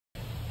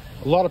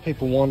A lot of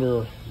people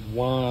wonder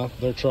why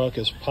their truck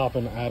is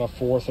popping out of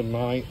 4th and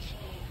 9th,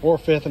 or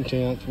 5th and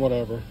 10th,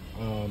 whatever.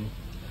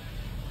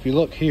 If you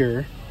look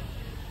here,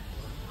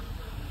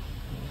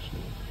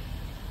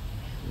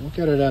 look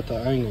at it at the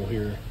angle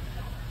here,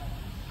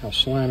 how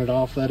slanted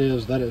off that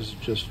is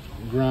just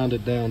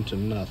grinded down to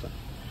nothing.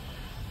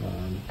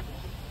 On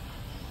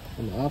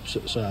the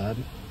opposite side,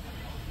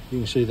 you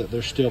can see that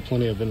there's still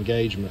plenty of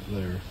engagement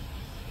there.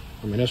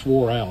 I mean, it's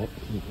wore out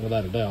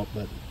without a doubt,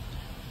 but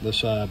this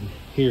side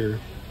here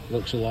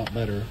looks a lot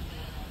better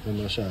than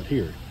this side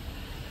here.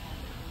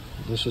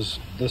 This is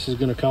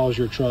going to cause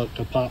your truck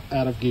to pop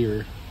out of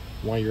gear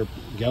while you're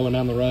going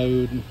down the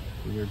road.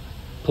 You're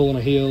pulling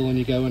a hill and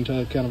you go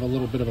into kind of a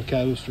little bit of a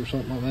coast or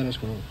something like that. It's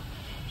going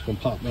to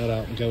pop that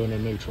out and go into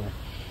neutral.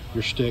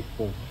 Your stick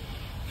will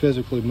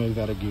physically move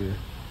out of gear.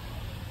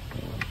 I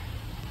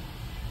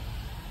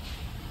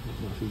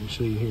don't know if you can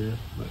see here,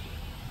 but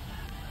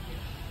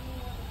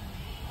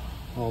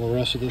all the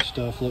rest of this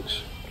stuff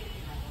looks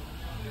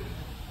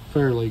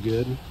fairly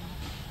good.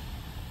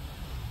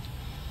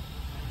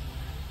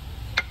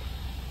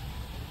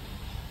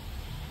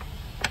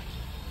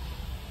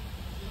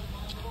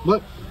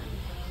 But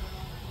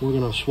we're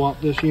going to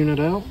swap this unit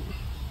out,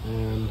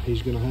 and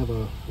he's going to have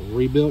a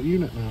rebuilt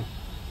unit now.